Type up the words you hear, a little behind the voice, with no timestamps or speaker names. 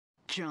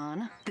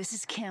John, this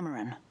is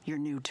Cameron, your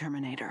new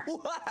Terminator.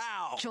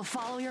 Wow! She'll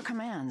follow your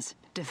commands,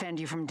 defend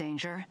you from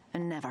danger,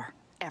 and never,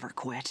 ever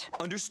quit.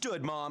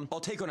 Understood, Mom. I'll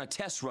take her on a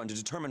test run to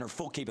determine her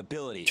full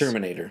capabilities.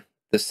 Terminator,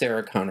 the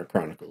Sarah Connor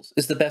Chronicles,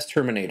 is the best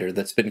Terminator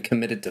that's been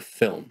committed to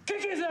film.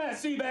 Kick his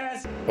ass,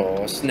 Seabass!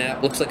 Oh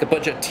snap, looks like a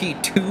bunch of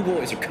T2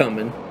 boys are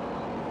coming.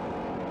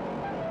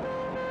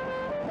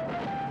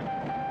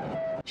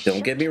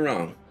 Don't get me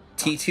wrong,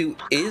 T2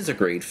 is a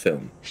great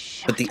film,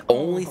 but the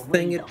only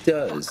thing it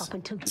does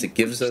is it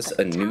gives us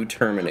a new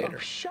Terminator.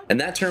 And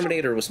that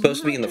Terminator was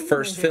supposed to be in the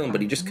first film, but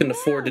he just couldn't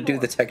afford to do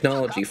the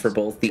technology for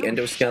both the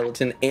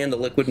endoskeleton and the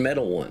liquid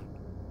metal one.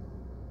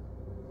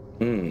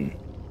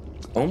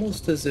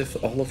 Almost as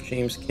if all of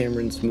James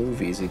Cameron's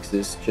movies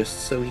exist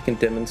just so he can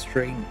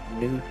demonstrate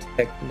new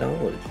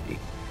technology.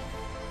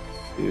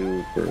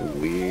 Super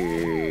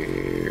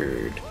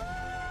weird.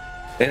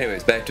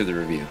 Anyways, back to the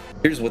review.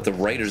 Here's what the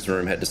writer's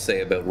room had to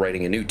say about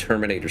writing a new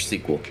Terminator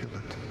sequel.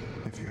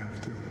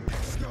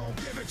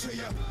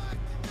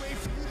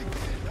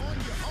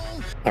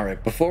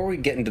 Alright, before we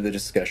get into the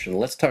discussion,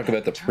 let's talk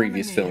about the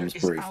previous films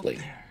briefly.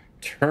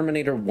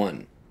 Terminator 1,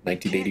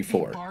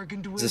 1984,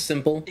 is a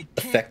simple,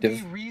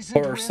 effective,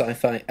 horror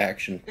sci-fi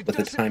action with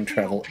a time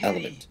travel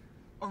element.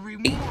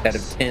 8 out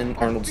of 10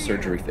 Arnold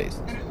surgery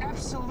faces.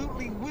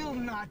 Absolutely will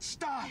not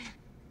stop.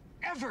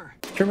 Ever.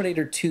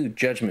 Terminator 2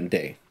 Judgment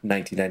Day,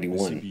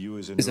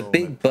 1991, is a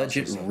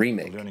big-budget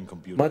remake,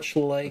 much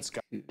like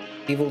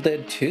Evil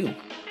Dead 2.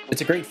 It's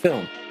a great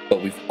film,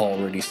 but we've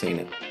already seen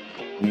it.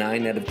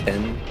 9 out of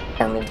 10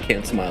 Arnold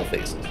can't smile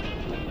faces.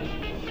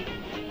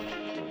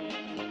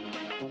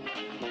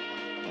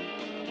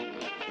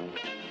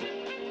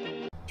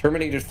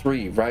 Terminator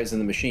 3 Rise of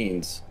the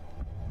Machines.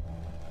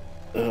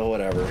 Oh,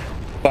 whatever.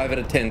 5 out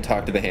of 10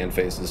 talk to the hand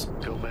faces.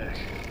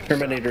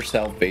 Terminator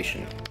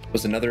Salvation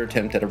was another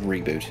attempt at a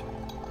reboot.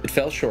 It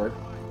fell short,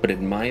 but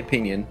in my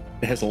opinion,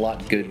 it has a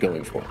lot good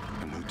going for it.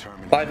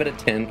 5 out of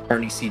 10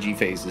 Arnie CG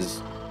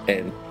faces,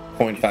 and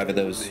 0.5 of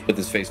those with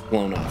his face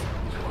blown off.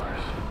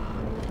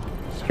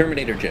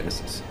 Terminator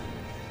Genesis.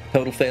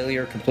 Total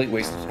failure, complete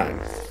waste of time.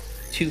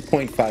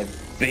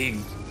 2.5 big,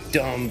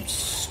 dumb,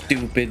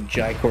 stupid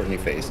Jai Courtney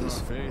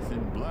faces.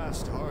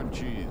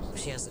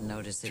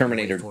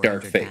 Terminator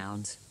Dark Fate.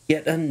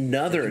 Yet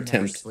another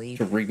attempt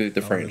to reboot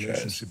the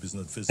franchise.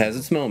 Has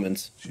its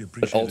moments,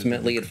 but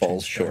ultimately it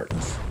falls short.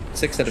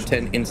 6 out of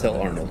 10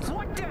 Incel Arnold.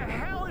 What the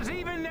hell is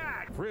even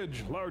that?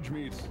 Fridge, large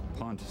meats.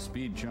 Punt,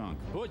 speed chunk.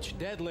 Butch,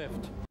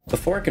 deadlift.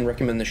 Before I can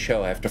recommend the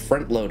show, I have to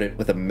front load it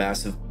with a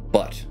massive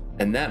butt,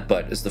 and that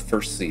butt is the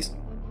first season.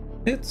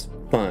 It's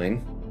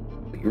fine,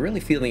 but you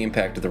really feel the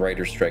impact of the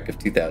writer's strike of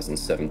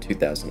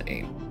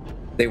 2007-2008.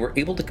 They were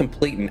able to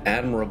complete an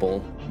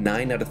admirable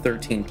 9 out of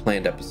 13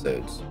 planned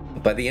episodes,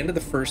 but by the end of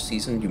the first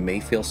season, you may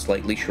feel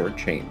slightly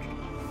shortchanged.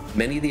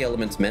 Many of the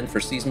elements meant for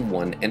Season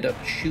 1 end up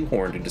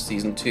shoehorned into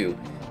Season 2,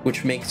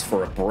 which makes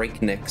for a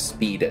breakneck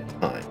speed at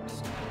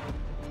times.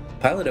 The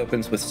pilot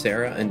opens with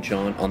Sarah and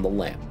John on the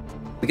lam.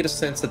 We get a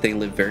sense that they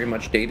live very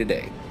much day to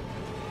day,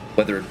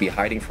 whether it be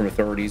hiding from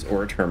authorities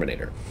or a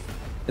Terminator.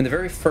 In the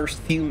very first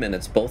few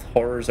minutes, both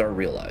horrors are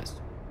realized.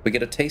 We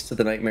get a taste of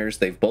the nightmares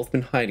they've both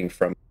been hiding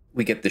from.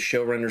 We get the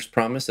showrunner's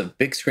promise of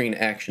big screen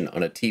action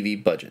on a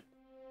TV budget.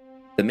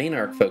 The main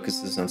arc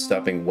focuses on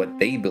stopping what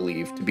they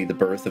believe to be the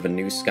birth of a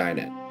new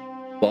Skynet.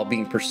 While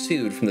being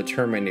pursued from the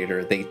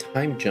Terminator, they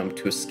time jump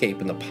to escape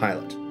in the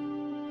pilot.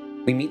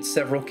 We meet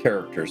several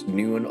characters,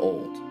 new and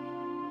old.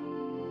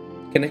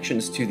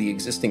 Connections to the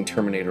existing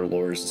Terminator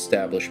lore is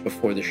established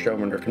before the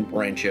showrunner can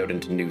branch out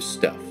into new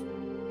stuff.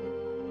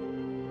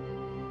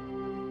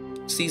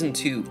 Season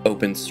 2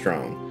 opens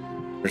strong.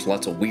 There's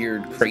lots of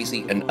weird,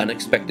 crazy, and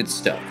unexpected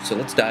stuff, so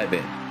let's dive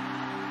in.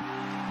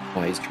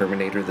 Why is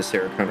Terminator the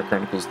Sarah Connor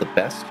Chronicles the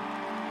best?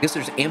 Because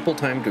there's ample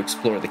time to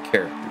explore the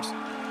characters,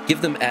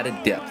 give them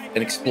added depth,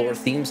 and explore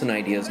themes and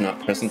ideas not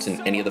present in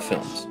any of the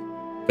films.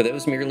 For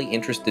those merely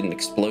interested in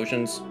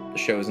explosions, the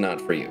show is not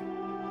for you.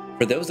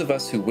 For those of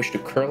us who wish to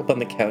curl up on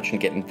the couch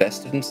and get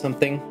invested in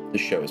something, the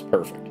show is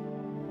perfect.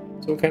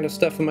 So what kind of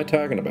stuff am I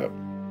talking about?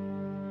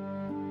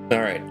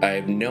 Alright, I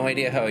have no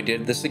idea how I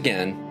did this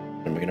again.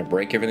 I'm going to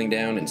break everything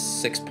down in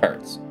 6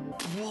 parts.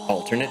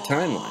 Alternate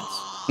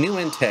timelines, new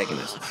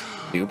antagonists,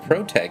 new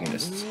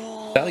protagonists,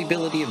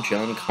 fallibility of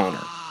John Connor,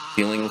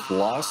 dealing with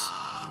loss,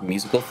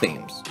 musical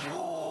themes.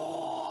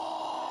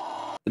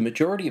 The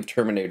majority of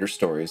Terminator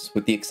stories,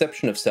 with the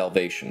exception of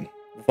Salvation,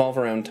 revolve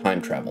around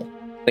time travel.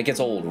 It gets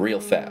old real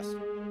fast.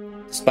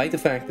 Despite the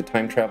fact that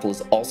time travel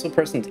is also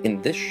present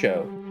in this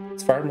show,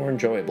 it's far more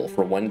enjoyable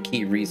for one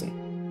key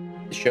reason.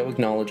 The show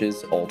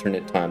acknowledges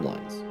alternate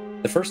timelines.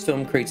 The first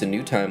film creates a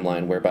new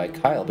timeline whereby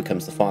Kyle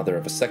becomes the father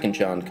of a second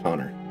John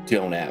Connor,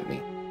 don't at me,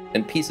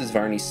 and pieces of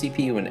Arnie's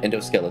CPU and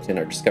endoskeleton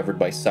are discovered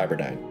by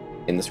Cyberdyne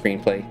in the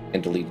screenplay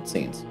and deleted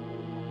scenes.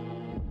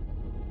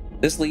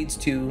 This leads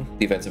to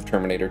the events of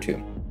Terminator 2,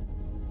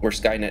 where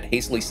Skynet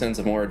hastily sends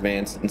a more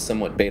advanced and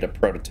somewhat beta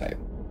prototype.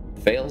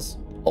 It fails,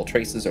 all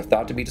traces are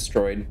thought to be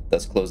destroyed,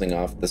 thus closing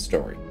off the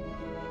story.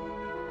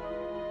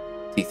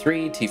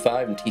 T3,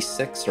 T5, and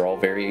T6 are all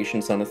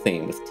variations on a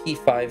theme, with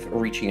T5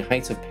 reaching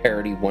heights of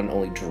parody one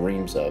only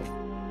dreams of.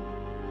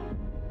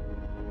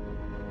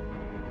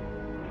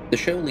 The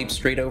show leaps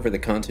straight over the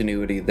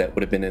continuity that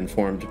would have been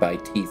informed by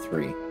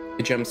T3.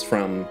 It jumps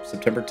from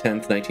September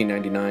 10th,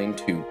 1999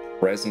 to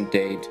present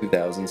day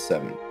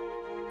 2007.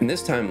 In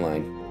this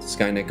timeline,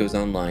 Skynet goes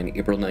online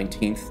April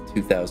 19th,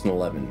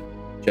 2011.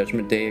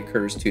 Judgment Day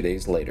occurs 2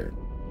 days later.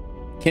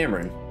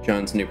 Cameron,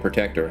 John's new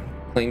protector,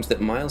 claims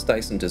that Miles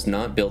Dyson does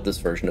not build this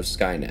version of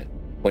Skynet.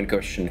 When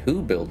questioned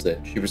who builds it,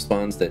 she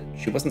responds that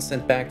she wasn't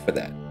sent back for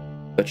that,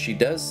 but she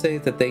does say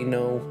that they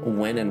know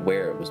when and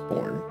where it was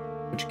born,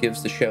 which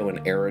gives the show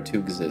an era to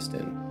exist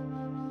in.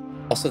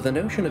 Also, the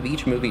notion of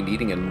each movie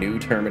needing a new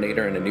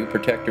Terminator and a new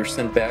Protector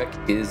sent back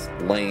is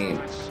lame.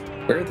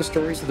 Where are the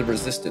stories of the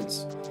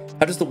Resistance?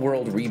 How does the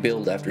world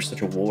rebuild after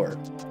such a war?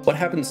 What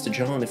happens to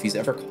John if he's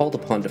ever called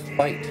upon to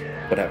fight?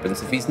 What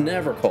happens if he's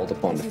never called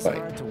upon to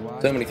fight?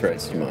 So many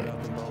threads to mine.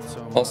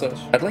 Also,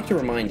 I'd like to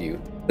remind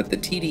you that the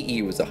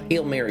TDE was a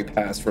Hail Mary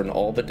pass for an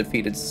all but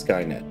defeated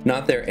Skynet,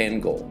 not their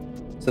end goal,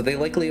 so they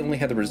likely only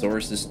had the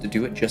resources to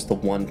do it just the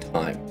one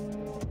time.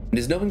 And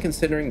is no one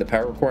considering the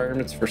power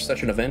requirements for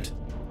such an event?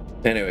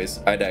 Anyways,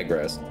 I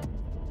digress.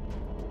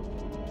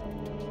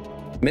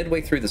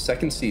 Midway through the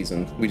second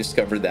season, we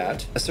discover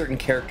that a certain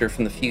character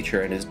from the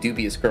future and his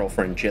dubious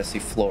girlfriend Jessie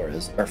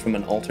Flores are from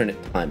an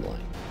alternate timeline.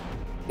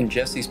 In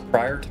Jessie's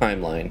prior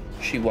timeline,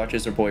 she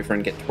watches her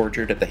boyfriend get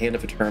tortured at the hand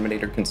of a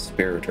Terminator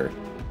conspirator,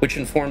 which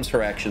informs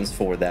her actions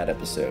for that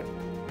episode.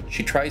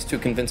 She tries to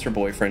convince her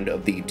boyfriend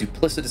of the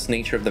duplicitous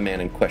nature of the man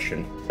in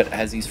question, but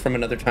as he's from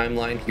another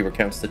timeline, he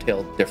recounts the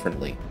tale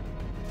differently.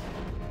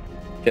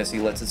 Jessie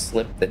lets it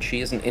slip that she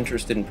isn't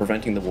interested in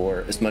preventing the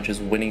war as much as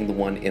winning the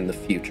one in the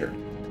future.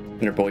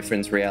 In her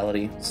boyfriend's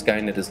reality,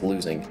 Skynet is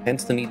losing,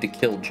 hence the need to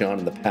kill John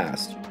in the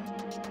past.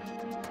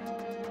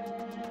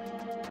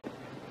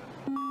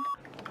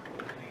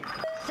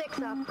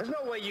 There's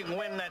no way you can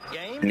win that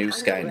game. New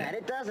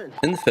Skynet.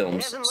 In the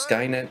films,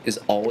 Skynet is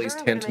always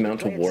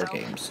tantamount to war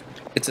games.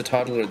 It's a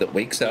toddler that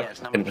wakes up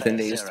and within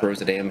days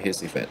throws a damn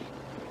hissy fit.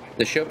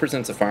 The show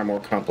presents a far more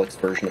complex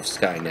version of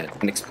Skynet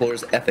and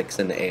explores ethics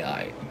in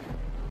AI.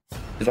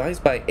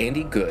 Devised by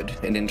Andy Good,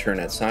 an intern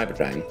at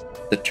Cyberdyne,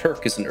 the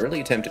Turk is an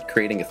early attempt at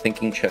creating a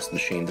thinking chess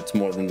machine that's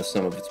more than the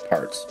sum of its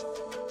parts.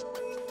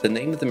 The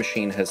name of the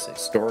machine has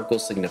historical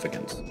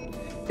significance.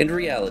 In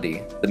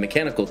reality, the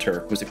mechanical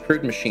Turk was a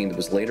crude machine that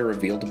was later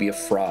revealed to be a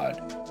fraud,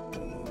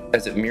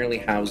 as it merely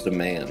housed a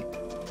man.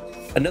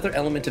 Another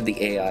element of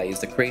the AI is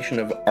the creation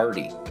of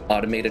ARTI,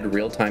 Automated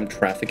Real-Time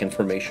Traffic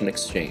Information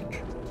Exchange.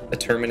 A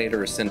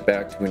Terminator is sent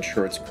back to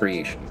ensure its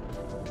creation.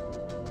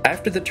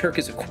 After the Turk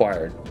is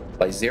acquired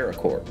by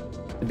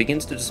ZeraCorp, it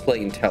begins to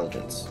display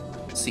intelligence.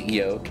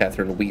 CEO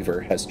Catherine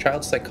Weaver has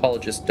child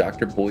psychologist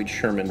Dr. Boyd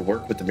Sherman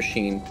work with the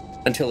machine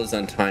until his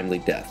untimely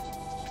death.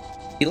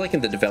 He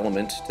likened the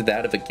development to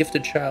that of a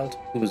gifted child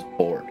who was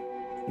bored.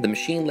 The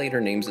machine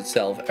later names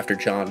itself after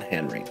John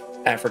Henry,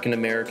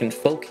 African-American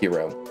folk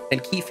hero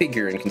and key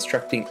figure in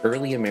constructing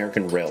early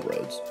American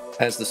railroads.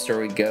 As the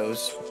story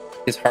goes,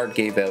 his heart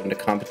gave out in a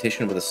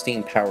competition with a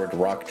steam-powered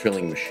rock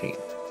drilling machine.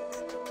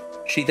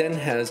 She then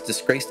has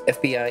disgraced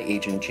FBI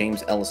agent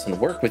James Ellison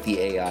work with the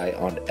AI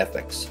on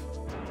ethics.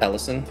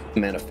 Ellison, a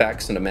man of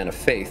facts and a man of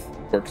faith,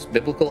 works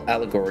biblical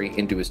allegory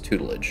into his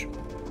tutelage.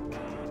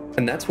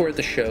 And that's where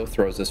the show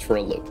throws us for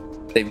a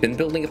loop. They've been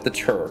building up the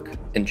Turk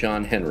and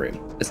John Henry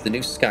as the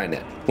new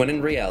Skynet, when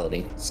in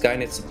reality,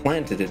 Skynet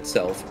supplanted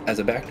itself as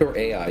a backdoor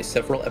AI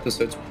several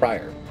episodes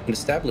prior and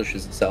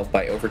establishes itself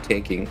by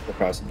overtaking or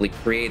possibly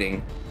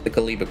creating the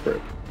Caliba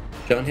Group.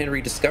 John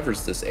Henry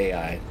discovers this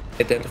AI,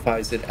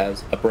 identifies it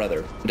as a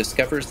brother, and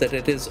discovers that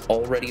it has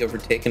already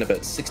overtaken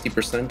about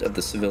 60% of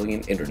the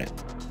civilian internet.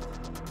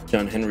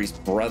 John Henry's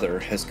brother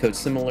has code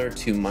similar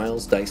to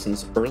Miles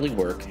Dyson's early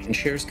work and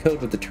shares code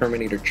with the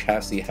Terminator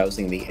chassis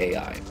housing the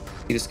AI.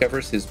 He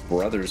discovers his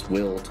brother's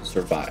will to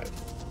survive.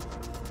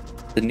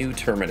 The new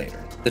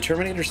Terminator. The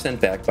Terminator sent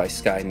back by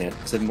Skynet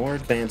is a more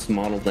advanced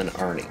model than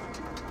Arnie.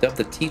 Dubbed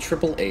the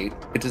T888,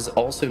 it is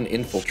also an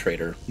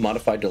infiltrator,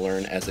 modified to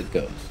learn as it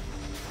goes.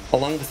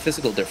 Along with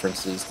physical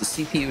differences, the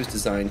CPU is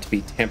designed to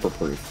be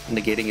tamper-proof,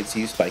 negating its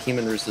use by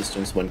human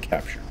resistance when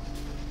captured.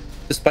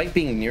 Despite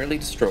being nearly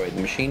destroyed,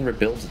 the machine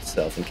rebuilds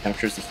itself and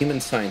captures the human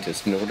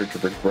scientist in order to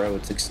regrow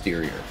its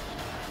exterior.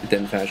 It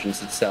then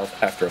fashions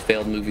itself after a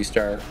failed movie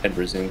star and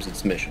resumes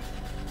its mission.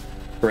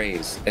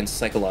 Praise and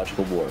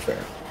psychological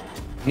warfare.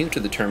 New to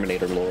the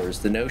Terminator lore is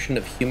the notion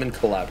of human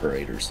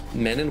collaborators,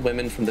 men and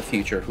women from the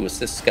future who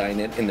assist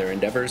Skynet in their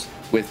endeavors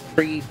with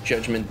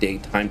pre-Judgment Day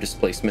time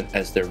displacement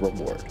as their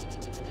reward.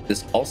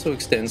 This also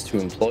extends to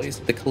employees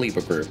of the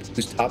Caliba Group,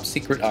 whose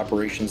top-secret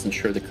operations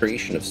ensure the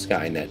creation of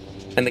Skynet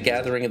and the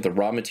gathering of the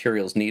raw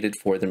materials needed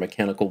for their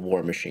mechanical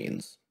war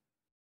machines.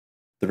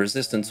 The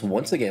Resistance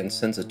once again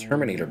sends a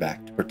Terminator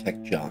back to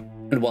protect John.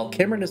 And while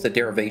Cameron is a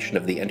derivation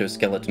of the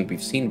endoskeleton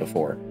we've seen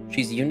before,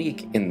 she's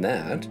unique in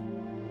that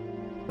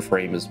her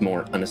frame is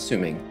more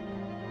unassuming,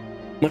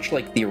 much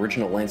like the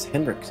original Lance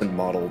Henriksen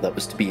model that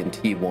was to be in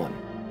T1.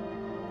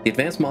 The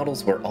advanced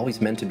models were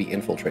always meant to be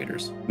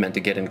infiltrators, meant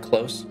to get in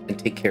close and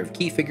take care of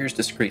key figures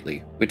discreetly,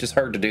 which is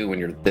hard to do when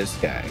you're this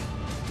guy.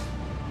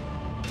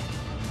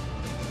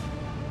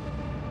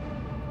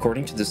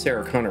 According to the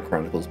Sarah Connor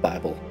Chronicles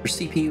Bible, her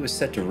CPU is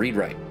set to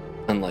read-write,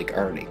 unlike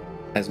Arnie,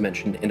 as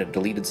mentioned in a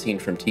deleted scene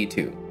from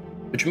T2,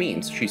 which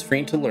means she's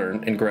free to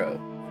learn and grow,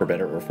 for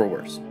better or for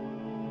worse.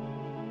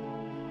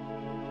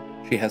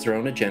 She has her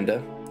own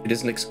agenda. It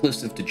isn't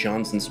exclusive to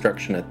John's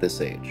instruction at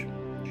this age.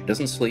 She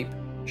doesn't sleep.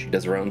 She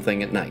does her own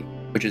thing at night,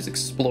 which is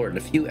explored in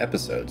a few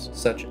episodes,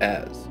 such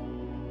as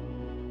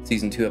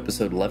Season 2,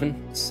 Episode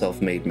 11,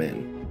 Self-Made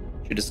Man.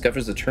 She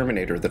discovers a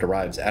Terminator that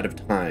arrives out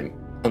of time,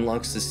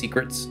 unlocks his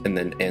secrets, and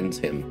then ends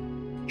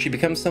him. She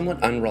becomes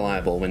somewhat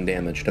unreliable when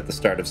damaged at the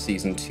start of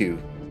Season 2,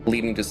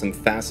 leading to some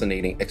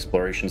fascinating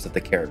explorations of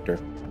the character.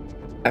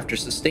 After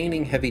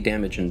sustaining heavy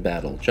damage in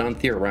battle, John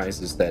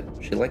theorizes that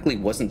she likely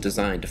wasn't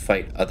designed to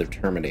fight other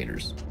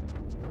Terminators.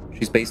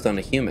 She's based on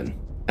a human,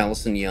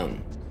 Allison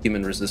Young,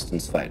 human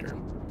resistance fighter.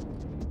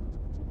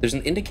 There's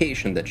an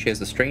indication that she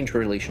has a strange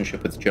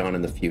relationship with John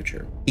in the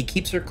future. He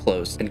keeps her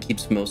close and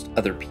keeps most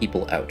other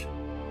people out.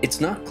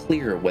 It's not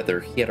clear whether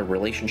he had a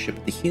relationship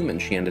with the human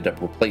she ended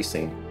up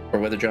replacing, or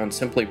whether John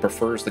simply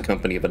prefers the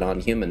company of a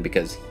non-human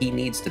because he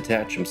needs to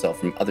detach himself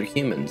from other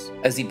humans,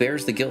 as he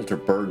bears the guilt or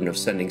burden of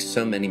sending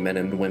so many men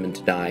and women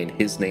to die in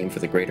his name for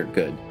the greater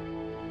good.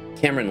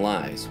 Cameron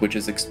lies, which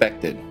is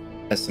expected,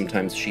 as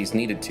sometimes she's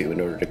needed to in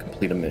order to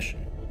complete a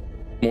mission.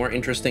 More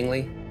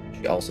interestingly,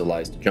 she also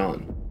lies to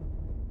John.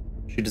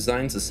 She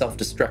designs a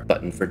self-destruct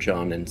button for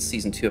John in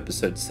Season 2,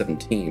 Episode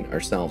 17,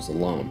 Ourselves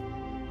Alone.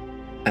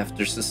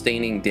 After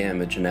sustaining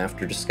damage and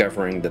after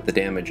discovering that the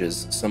damage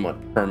is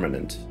somewhat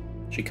permanent,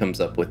 she comes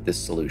up with this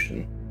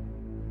solution.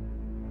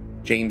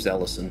 James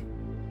Ellison,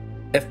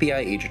 FBI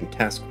agent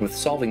tasked with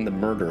solving the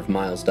murder of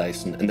Miles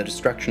Dyson and the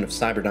destruction of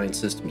Cyberdyne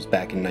Systems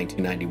back in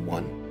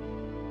 1991.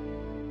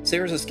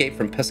 Sarah's escape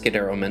from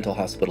Pescadero Mental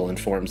Hospital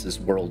informs his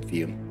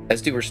worldview,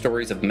 as do her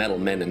stories of metal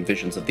men and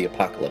visions of the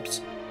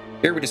apocalypse.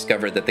 Here we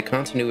discover that the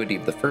continuity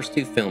of the first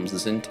two films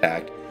is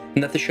intact,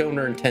 and that the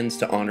showrunner intends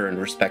to honor and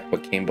respect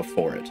what came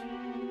before it.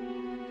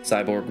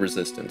 Cyborg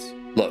resistance.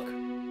 Look,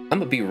 I'm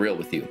gonna be real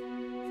with you.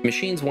 If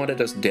machines wanted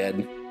us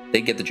dead,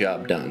 they'd get the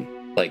job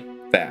done. Like,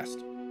 fast.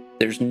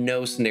 There's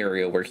no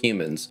scenario where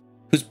humans,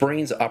 whose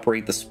brains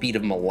operate the speed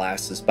of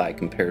molasses by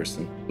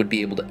comparison, would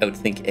be able to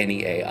outthink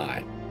any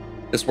AI.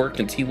 This worked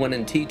in T1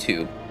 and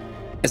T2,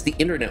 as the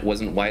internet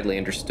wasn't widely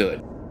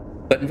understood.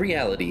 But in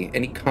reality,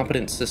 any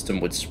competent system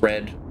would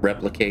spread,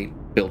 replicate,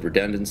 build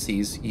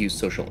redundancies, use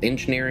social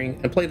engineering,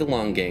 and play the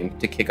long game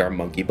to kick our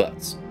monkey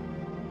butts.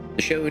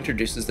 The show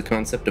introduces the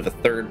concept of a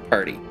third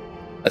party,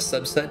 a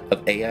subset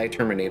of AI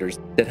Terminators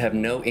that have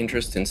no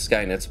interest in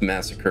Skynet's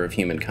massacre of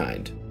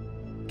humankind.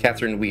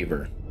 Catherine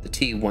Weaver, the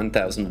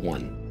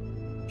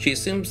T-1001. She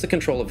assumes the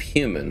control of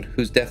human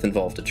whose death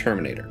involved a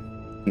Terminator.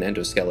 An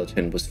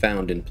endoskeleton was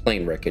found in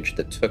plane wreckage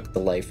that took the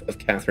life of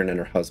Catherine and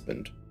her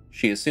husband.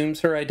 She assumes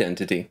her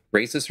identity,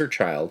 raises her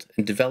child,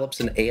 and develops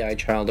an AI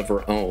child of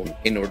her own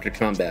in order to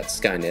combat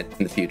Skynet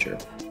in the future.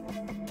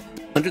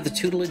 Under the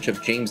tutelage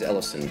of James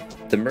Ellison,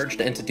 the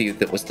merged entity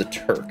that was the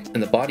Turk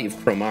and the body of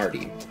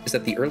Cromarty is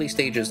at the early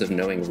stages of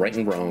knowing right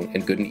and wrong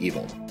and good and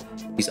evil.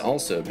 He's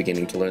also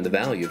beginning to learn the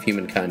value of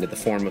humankind in the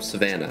form of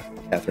Savannah,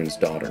 Catherine's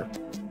daughter.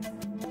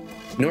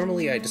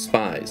 Normally I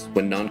despise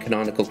when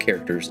non-canonical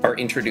characters are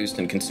introduced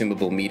in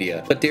consumable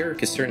media, but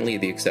Derek is certainly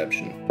the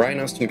exception. Brian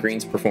Austin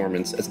Green's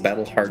performance as a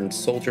battle-hardened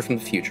soldier from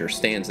the future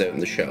stands out in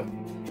the show.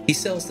 He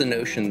sells the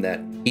notion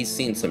that he's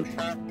seen some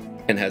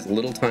and has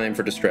little time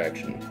for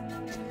distraction.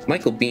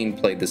 Michael Biehn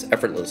played this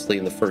effortlessly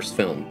in the first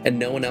film, and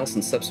no one else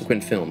in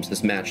subsequent films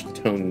has matched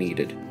the tone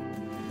needed.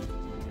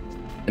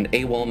 An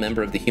AWOL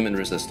member of the human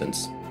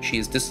resistance, she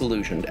is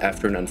disillusioned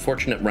after an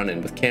unfortunate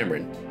run-in with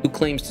Cameron, who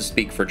claims to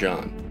speak for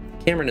John.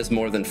 Cameron is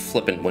more than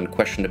flippant when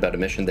questioned about a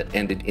mission that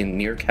ended in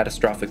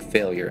near-catastrophic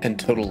failure and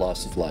total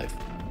loss of life.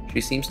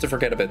 She seems to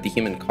forget about the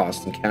human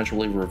cost and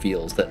casually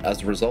reveals that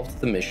as a result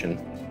of the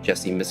mission,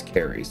 Jesse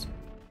miscarries.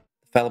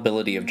 The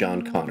fallibility of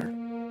John Connor.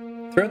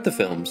 Throughout the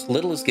films,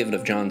 little is given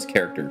of John's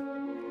character.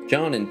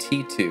 John in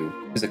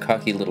T2 is a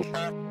cocky little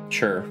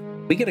Sure,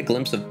 we get a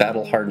glimpse of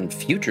battle-hardened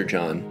future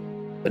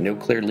John, but no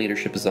clear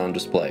leadership is on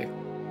display.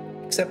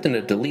 Except in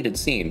a deleted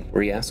scene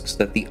where he asks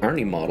that the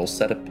Arnie model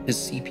set up his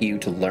CPU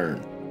to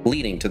learn,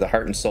 leading to the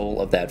heart and soul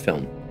of that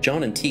film.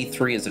 John in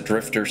T3 is a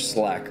drifter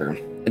slacker,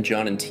 and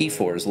John in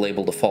T4 is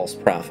labeled a false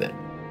prophet.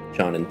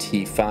 John in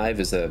T5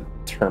 is a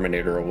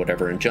Terminator or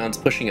whatever, and John's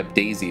pushing up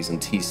daisies in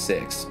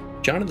T6.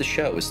 John in the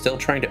show is still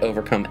trying to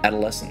overcome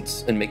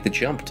adolescence and make the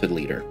jump to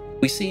leader.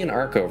 We see an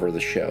arc over the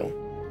show,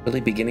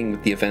 really beginning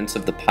with the events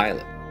of the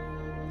pilot.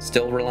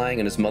 Still relying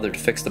on his mother to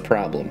fix the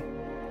problem,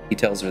 he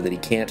tells her that he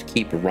can't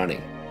keep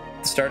running.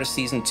 At the start of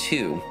Season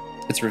 2,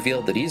 it's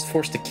revealed that he's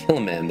forced to kill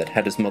a man that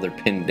had his mother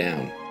pinned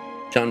down.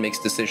 John makes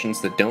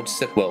decisions that don't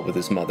sit well with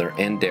his mother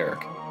and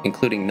Derek,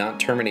 including not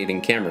terminating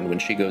Cameron when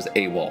she goes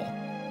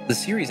AWOL. The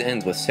series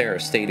ends with Sarah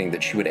stating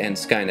that she would end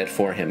Skynet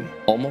for him,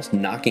 almost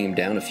knocking him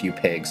down a few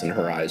pegs in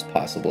her eyes,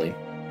 possibly.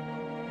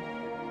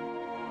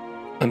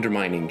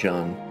 undermining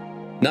John.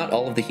 Not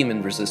all of the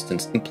human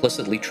resistance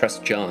implicitly trusts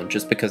John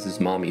just because his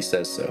mommy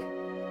says so.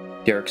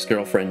 Derek's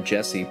girlfriend,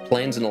 Jessie,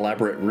 plans an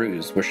elaborate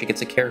ruse where she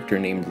gets a character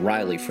named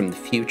Riley from the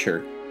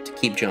future to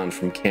keep John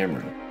from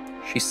Cameron.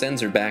 She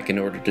sends her back in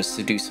order to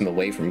seduce him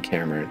away from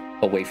Cameron,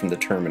 away from the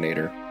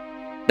Terminator.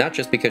 Not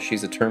just because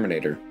she's a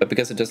Terminator, but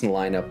because it doesn't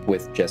line up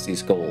with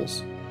Jessie's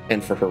goals,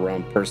 and for her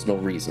own personal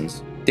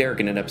reasons. Derek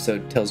in an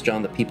episode tells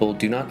John that people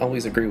do not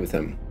always agree with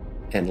him,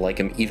 and like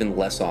him even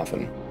less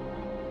often.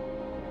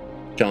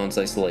 John's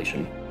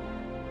isolation.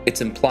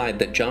 It's implied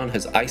that John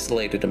has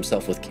isolated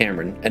himself with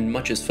Cameron, and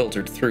much is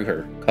filtered through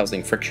her,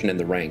 causing friction in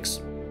the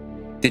ranks.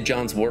 Did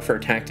John's warfare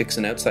tactics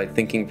and outside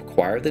thinking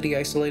require that he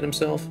isolate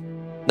himself?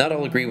 Not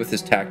all agree with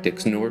his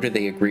tactics, nor do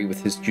they agree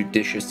with his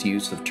judicious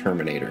use of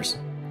Terminators.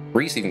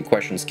 Reese even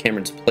questions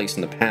Cameron's place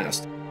in the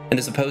past, and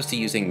is opposed to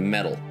using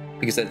metal,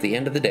 because at the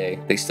end of the day,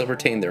 they still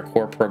retain their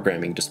core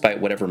programming despite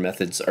whatever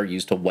methods are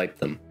used to wipe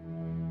them.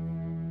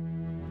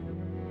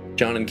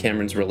 John and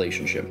Cameron's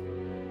relationship.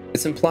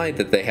 It's implied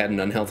that they had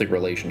an unhealthy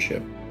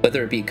relationship,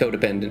 whether it be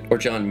codependent or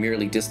John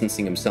merely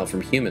distancing himself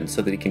from humans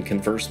so that he can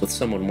converse with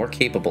someone more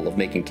capable of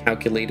making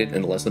calculated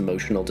and less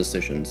emotional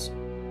decisions.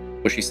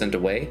 Was she sent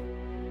away?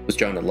 Was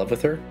John in love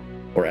with her?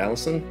 Or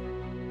Allison?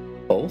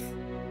 Both?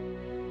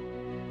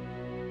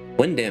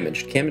 When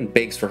damaged, Cameron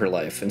begs for her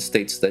life and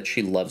states that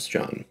she loves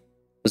John.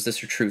 Was this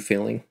her true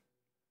feeling?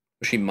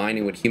 Was she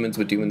minding what humans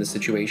would do in this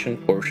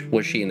situation, or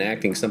was she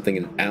enacting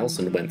something that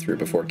Allison went through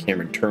before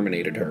Cameron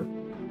terminated her?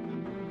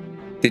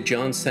 Did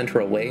John send her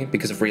away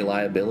because of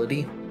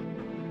reliability?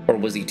 Or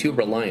was he too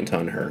reliant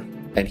on her,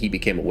 and he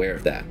became aware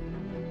of that?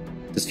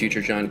 Does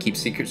future John keep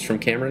secrets from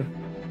Cameron?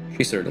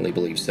 She certainly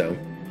believes so.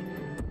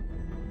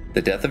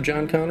 The death of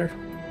John Connor?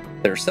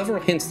 There are several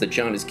hints that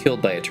John is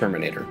killed by a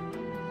Terminator.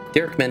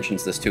 Derek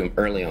mentions this to him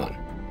early on.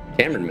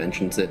 Cameron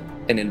mentions it,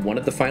 and in one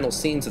of the final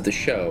scenes of the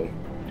show,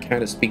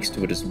 kind of speaks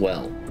to it as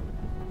well.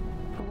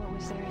 But what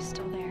was there is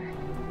still there.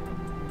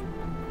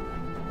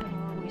 And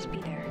will always be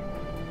there.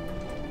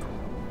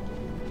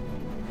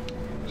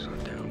 So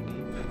down deep.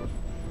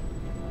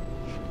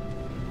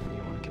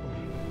 You want to kill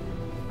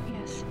me?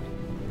 Yes.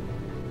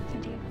 I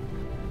do.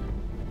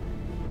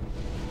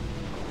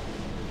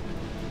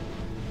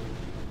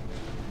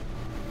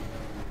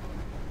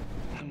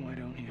 Then why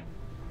don't you?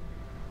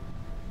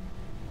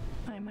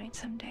 I might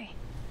someday.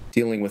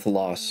 Dealing with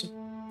loss.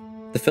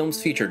 The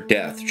films feature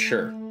death,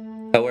 sure.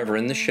 However,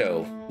 in the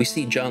show, we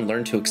see John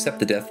learn to accept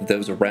the death of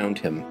those around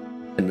him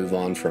and move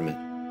on from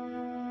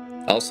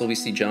it. Also, we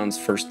see John's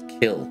first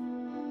kill.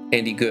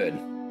 Andy Good,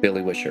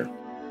 Billy Wisher.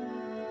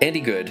 Andy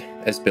Good,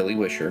 as Billy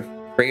Wisher,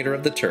 creator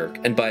of the Turk,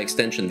 and by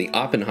extension the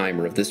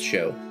Oppenheimer of this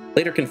show,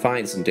 later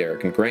confides in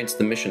Derek and grants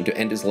the mission to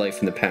end his life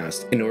in the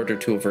past in order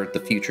to avert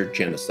the future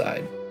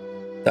genocide.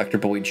 Dr.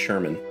 Boyd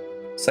Sherman,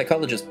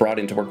 psychologist brought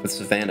in to work with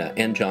Savannah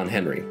and John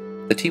Henry.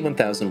 The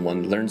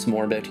T-1001 learns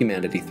more about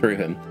humanity through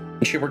him,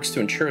 and she works to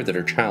ensure that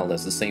her child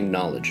has the same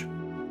knowledge.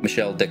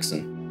 Michelle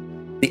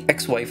Dixon. The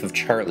ex-wife of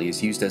Charlie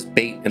is used as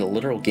bait in a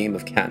literal game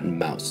of cat and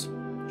mouse.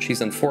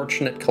 She's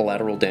unfortunate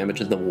collateral damage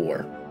in the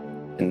war,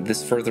 and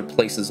this further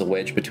places a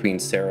wedge between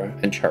Sarah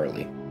and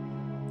Charlie.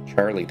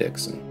 Charlie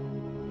Dixon.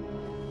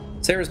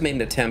 Sarah's made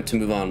an attempt to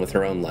move on with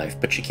her own life,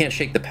 but she can't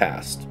shake the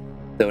past.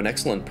 Though an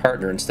excellent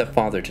partner and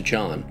stepfather to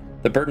John,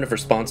 the burden of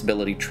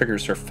responsibility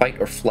triggers her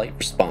fight or flight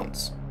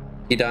response.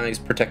 He dies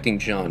protecting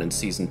John in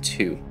Season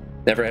 2,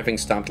 never having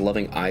stopped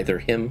loving either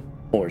him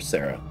or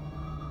Sarah.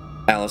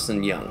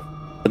 Allison Young,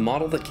 the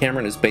model that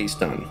Cameron is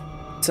based on.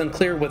 It's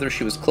unclear whether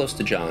she was close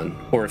to John,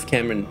 or if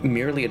Cameron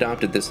merely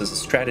adopted this as a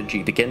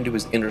strategy to get into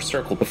his inner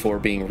circle before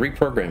being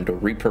reprogrammed or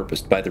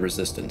repurposed by the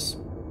Resistance.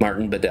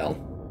 Martin Bedell,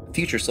 a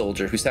future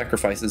soldier who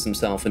sacrifices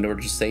himself in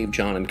order to save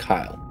John and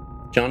Kyle.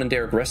 John and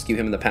Derek rescue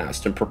him in the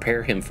past and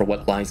prepare him for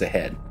what lies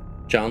ahead.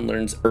 John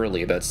learns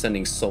early about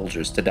sending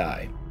soldiers to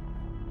die.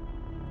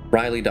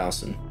 Riley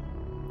Dawson.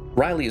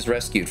 Riley is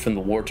rescued from the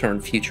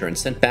war-torn future and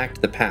sent back to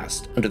the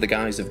past under the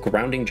guise of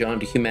grounding John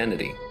to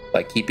humanity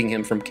by keeping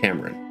him from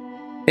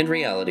Cameron. In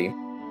reality,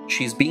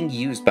 she's being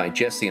used by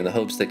Jessie in the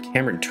hopes that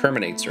Cameron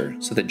terminates her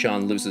so that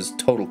John loses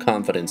total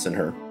confidence in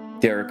her.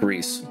 Derek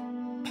Reese.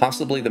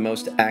 Possibly the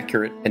most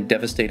accurate and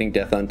devastating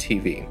death on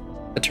TV.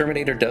 A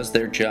Terminator does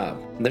their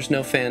job, and there's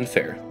no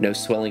fanfare, no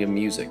swelling of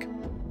music.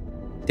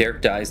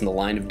 Derek dies in the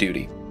line of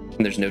duty,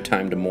 and there's no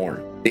time to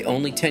mourn. The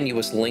only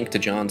tenuous link to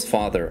John's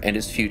father and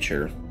his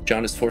future,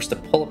 John is forced to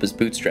pull up his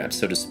bootstraps,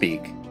 so to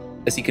speak,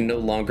 as he can no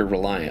longer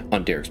rely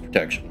on Derek's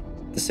protection.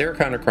 The Sarah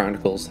Connor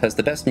Chronicles has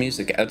the best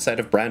music outside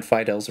of Brad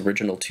Feidel's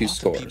original two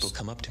scores. People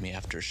come up to me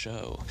after a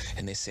show,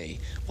 and they say,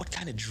 "What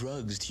kind of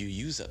drugs do you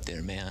use up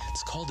there, man?"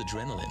 It's called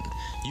adrenaline.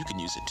 You can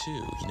use it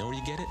too. You know where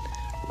you get it?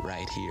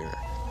 Right here.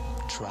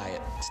 Try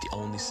it. It's the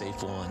only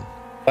safe one.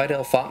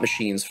 Feidel fought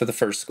machines for the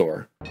first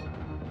score.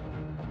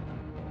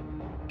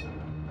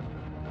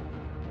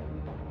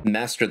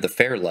 Mastered the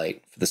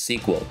Fairlight for the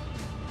sequel.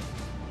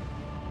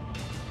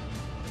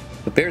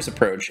 The Bear's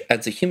approach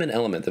adds a human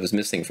element that was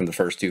missing from the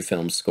first two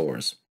films'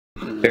 scores.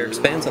 Bear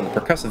expands on the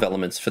percussive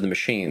elements for the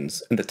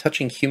machines and the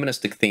touching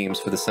humanistic themes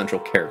for the central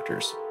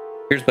characters.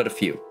 Here's but a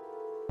few.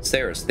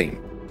 Sarah's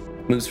theme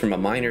moves from a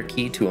minor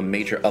key to a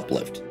major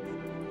uplift.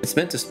 It's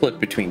meant to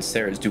split between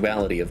Sarah's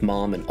duality of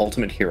mom and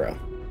ultimate hero.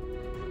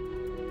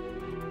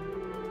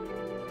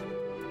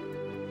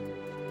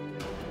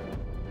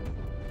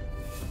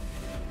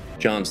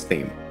 John's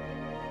theme.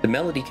 The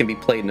melody can be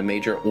played in a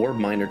major or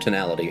minor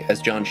tonality as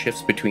John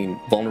shifts between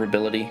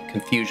vulnerability,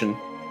 confusion,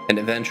 and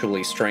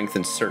eventually strength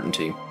and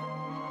certainty.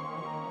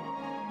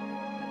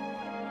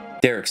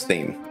 Derek's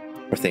theme,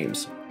 or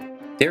themes.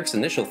 Derek's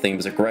initial theme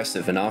is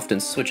aggressive and often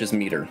switches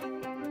meter.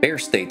 Bear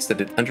states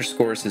that it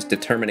underscores his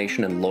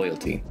determination and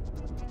loyalty.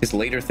 His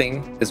later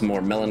theme is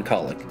more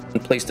melancholic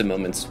and placed in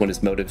moments when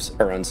his motives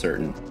are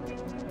uncertain.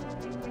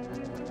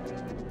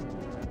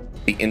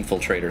 The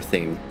Infiltrator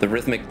theme, the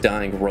rhythmic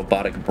dying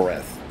robotic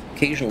breath,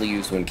 occasionally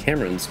used when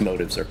Cameron's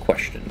motives are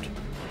questioned.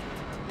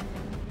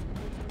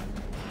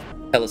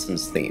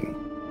 Ellison's theme.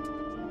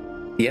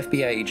 The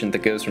FBI agent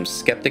that goes from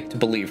skeptic to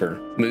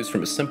believer moves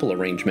from a simple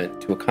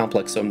arrangement to a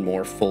complex and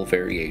more full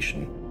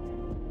variation.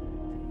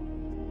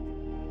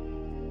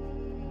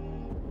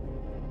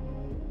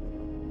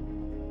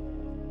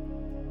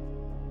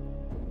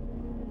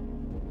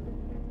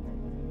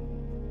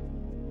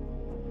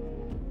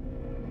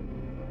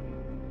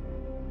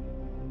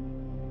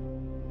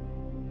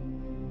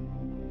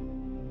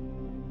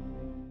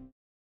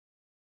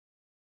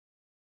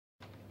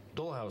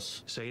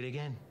 Dollhouse. Say it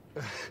again.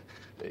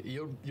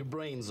 Your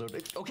brains are...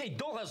 Okay,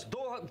 Dollhouse,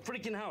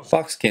 freaking house.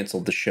 Fox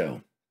canceled the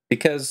show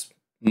because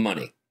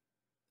money.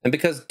 And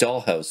because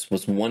Dollhouse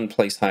was one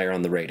place higher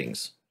on the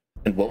ratings.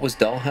 And what was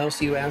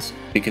Dollhouse, you ask?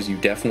 Because you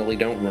definitely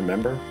don't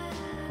remember?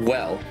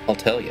 Well, I'll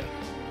tell you.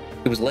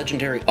 It was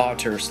legendary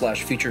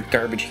auteur/featured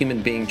garbage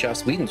human being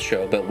Joss Whedon's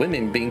show about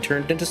women being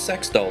turned into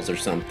sex dolls or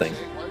something.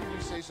 Why would you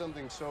say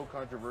something so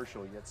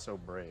controversial yet so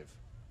brave?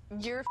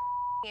 You're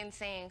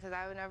insane, because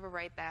I would never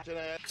write that.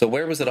 So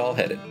where was it all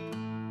headed?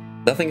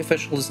 Nothing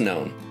official is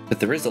known,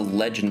 but there is a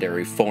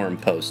legendary forum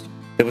post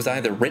that was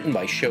either written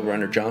by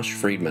showrunner Josh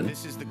Friedman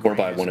or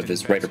by one of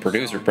his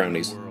writer-producer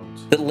cronies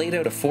that laid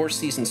out a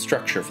 4-season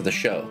structure for the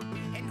show.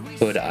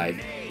 Could I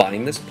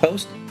find this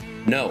post?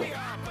 No,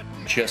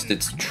 just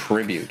its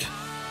tribute.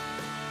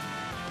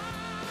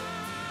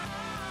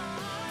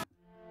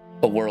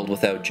 A world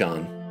without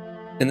John.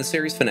 In the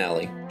series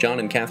finale, John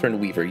and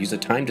Catherine Weaver use a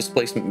time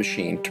displacement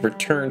machine to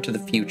return to the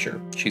future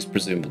she's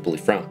presumably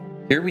from.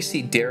 Here we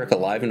see Derek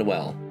alive and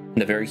well,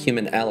 and a very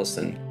human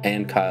Allison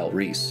and Kyle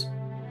Reese.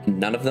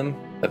 None of them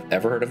have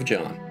ever heard of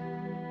John.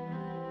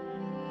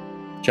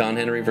 John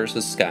Henry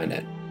versus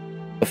Skynet.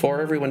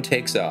 Before everyone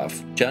takes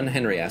off, John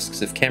Henry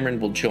asks if Cameron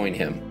will join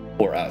him,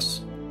 or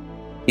us.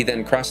 He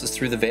then crosses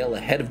through the veil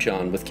ahead of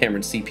John with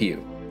Cameron's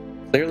CPU.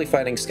 Clearly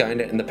fighting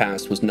Skynet in the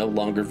past was no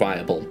longer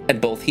viable, and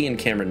both he and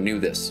Cameron knew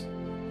this.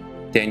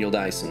 Daniel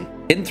Dyson.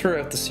 Hidden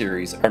throughout the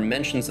series are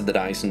mentions of the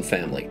Dyson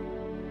family.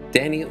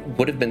 Danny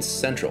would have been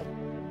central.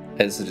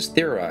 As it is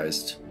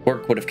theorized,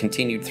 work would have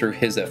continued through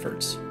his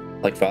efforts,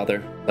 like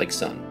father, like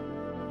son.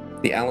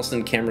 The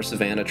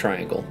Allison-Cameron-Savannah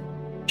triangle.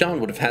 John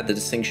would have had the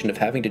distinction of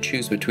having to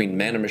choose between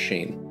man and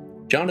machine.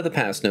 John of the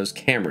past knows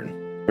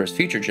Cameron, whereas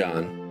future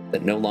John,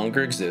 that no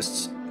longer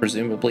exists,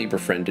 presumably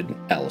befriended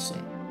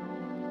Allison.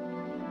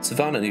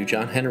 Savannah knew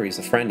John Henry as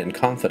a friend and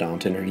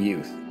confidant in her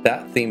youth.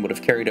 That theme would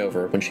have carried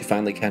over when she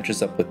finally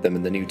catches up with them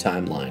in the new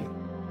timeline.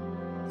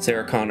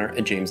 Sarah Connor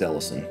and James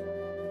Ellison.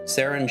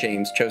 Sarah and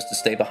James chose to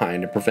stay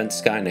behind and prevent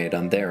Skynet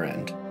on their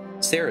end.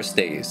 Sarah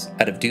stays,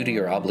 out of duty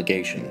or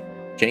obligation.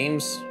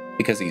 James,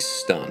 because he's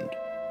stunned.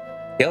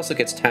 He also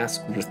gets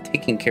tasked with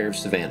taking care of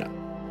Savannah.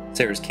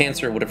 Sarah's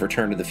cancer would have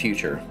returned to the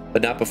future,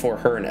 but not before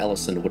her and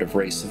Ellison would have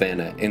raised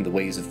Savannah in the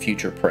ways of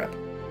future prep.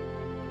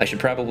 I should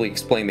probably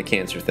explain the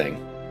cancer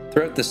thing.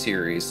 Throughout the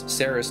series,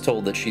 Sarah is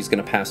told that she's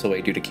going to pass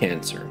away due to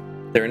cancer.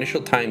 Their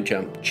initial time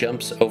jump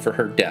jumps over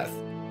her death,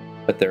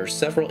 but there are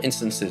several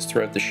instances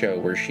throughout the show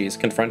where she is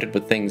confronted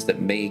with things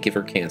that may give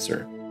her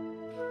cancer.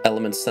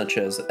 Elements such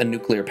as a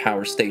nuclear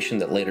power station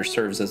that later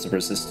serves as a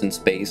resistance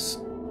base,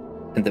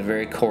 and the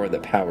very core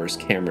that powers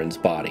Cameron's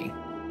body.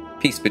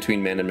 Peace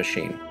between man and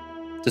machine.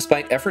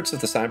 Despite efforts of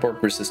the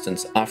cyborg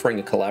resistance offering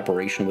a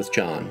collaboration with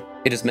John,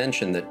 it is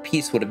mentioned that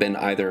peace would have been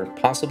either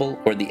possible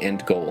or the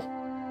end goal.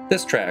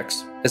 This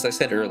tracks. As I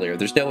said earlier,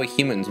 there's no way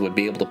humans would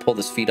be able to pull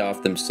this feat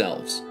off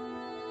themselves.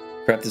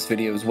 Crap, this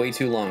video is way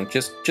too long.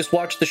 Just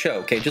watch the show,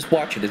 okay? Just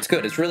watch it. It's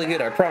good. It's really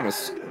good, I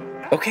promise.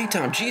 Okay,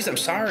 Tom, jeez, I'm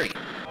sorry.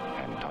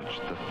 And touch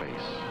the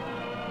face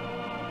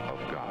of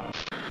God.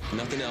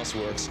 Nothing else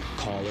works.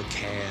 Call a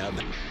cab.